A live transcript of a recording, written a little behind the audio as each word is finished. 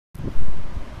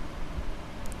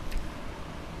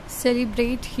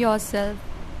Celebrate yourself.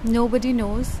 Nobody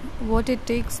knows what it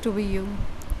takes to be you.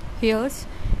 Here's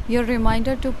your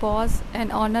reminder to pause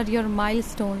and honor your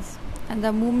milestones and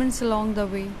the moments along the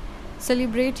way.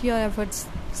 Celebrate your efforts.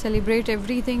 Celebrate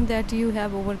everything that you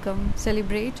have overcome.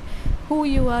 Celebrate who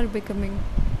you are becoming.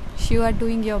 You are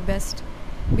doing your best.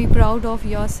 Be proud of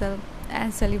yourself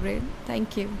and celebrate.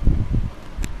 Thank you.